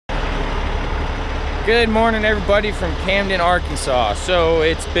Good morning, everybody from Camden, Arkansas. So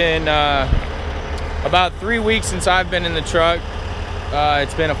it's been about 3 weeks since I've been in the truck.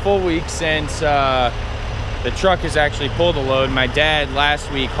 It's been a full week since the truck has actually pulled a load. My dad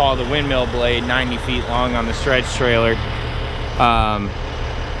last week hauled a windmill blade 90 feet long on the stretch trailer.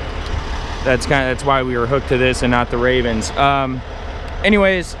 That's why we were hooked to this and not the Ravens.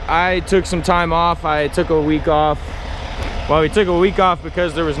 Anyways, I took some time off. I took a week off. Well, we took a week off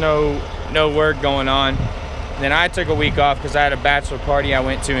because there was no work going on. And then I took a week off because I had a bachelor party I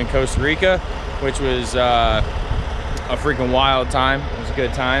went to in Costa Rica, which was a freaking wild time. It was a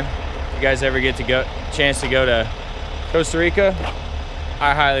good time. If you guys ever get to chance to go to Costa Rica,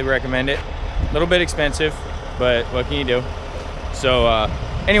 I highly recommend it. A little bit expensive, but what can you do? So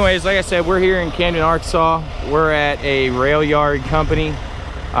anyways, like I said, we're here in Camden, Arkansas. We're at a rail yard company.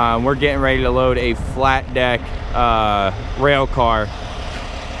 We're getting ready to load a flat deck rail car.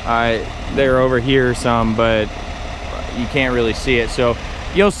 They're over here some, but you can't really see it. So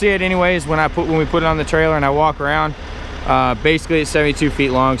you'll see it anyways when we put it on the trailer and I walk around. Basically it's 72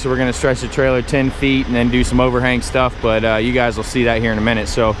 feet long, so we're gonna stretch the trailer 10 feet and then do some overhang stuff, but you guys will see that here in a minute.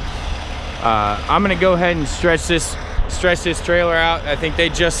 So I'm gonna go ahead and stretch this trailer out. I think they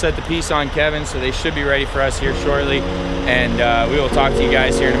just set the piece on Kevin, so they should be ready for us here shortly, and we will talk to you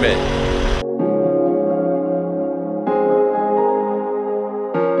guys here in a bit.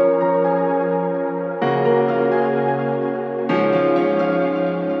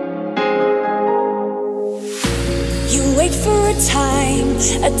 Wait for a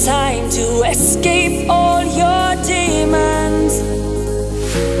time to escape all your demons.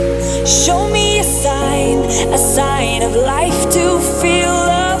 Show me a sign of life to feel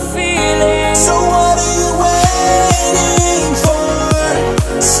the feeling. So what are you waiting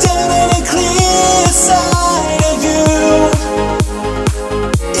for? Standing a clear side of you.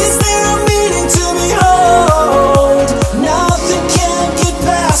 Is there a meaning to behold? Nothing can get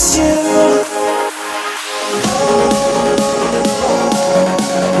past you.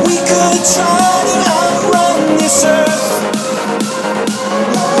 Try to outrun this earth.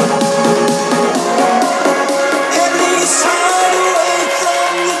 At least hide away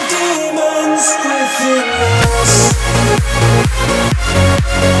from the demons within us.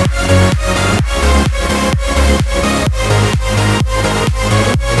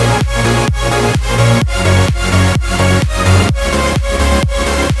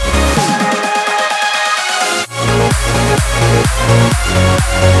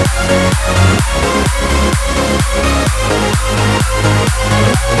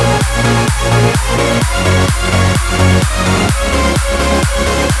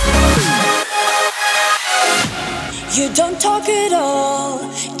 You don't talk at all,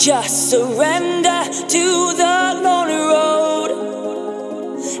 just surrender to the lonely road.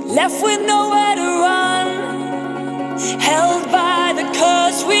 Left with nowhere to run, held by the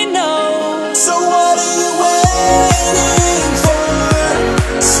curse we know. So what are you waiting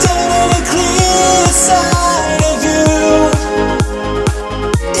for? Standing a clear side of you.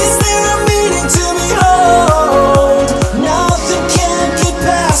 Is there a meaning to behold? Nothing can get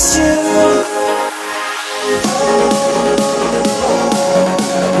past you.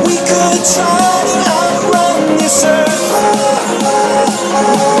 Try to outrun this earth.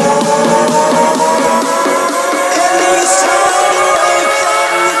 At least hide away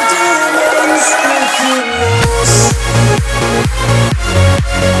from the demons within us.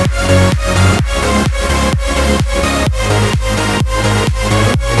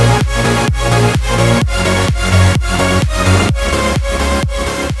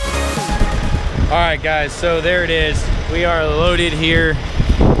 All right, guys, so there it is. We are loaded here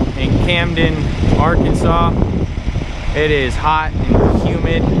in Camden, Arkansas. It is hot and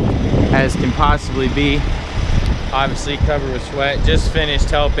humid as can possibly be. Obviously covered with sweat. Just finished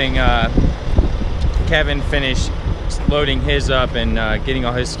helping Kevin finish loading his up and getting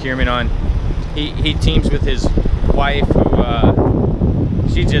all his securement on. He teams with his wife, who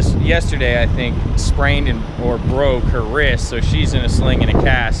she just yesterday I think sprained or broke her wrist, so she's in a sling and a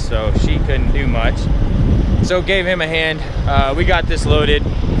cast, so she couldn't do much. So gave him a hand. We got this loaded.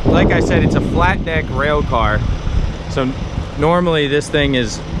 Like I said, it's a flat deck rail car. So normally this thing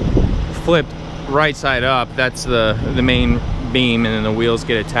is flipped right side up. That's the main beam, and then the wheels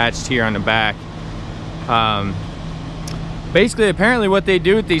get attached here on the back. Basically, apparently what they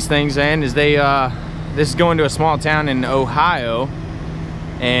do with these things then is they, this is going to a small town in Ohio,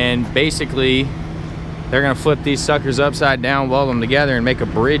 and basically they're gonna flip these suckers upside down, weld them together, and make a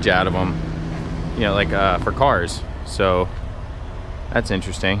bridge out of them. You know, like for cars. So that's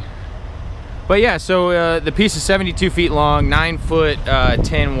interesting. But yeah, so the piece is 72 feet long, 9 foot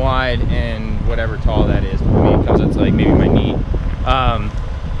 10 wide, and whatever tall that is. I mean, it comes up to like maybe my knee.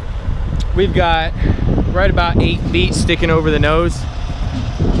 We've got right about 8 feet sticking over the nose.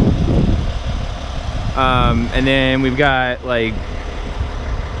 And then we've got like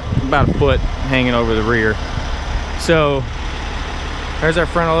about a foot hanging over the rear. So there's our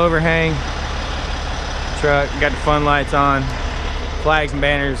frontal overhang. Truck, got the fun lights on. Flags and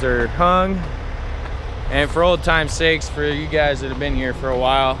banners are hung. And for old time's sakes, for you guys that have been here for a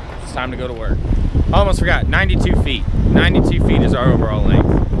while, it's time to go to work. Almost forgot, 92 feet. 92 feet is our overall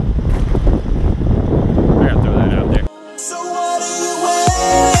length.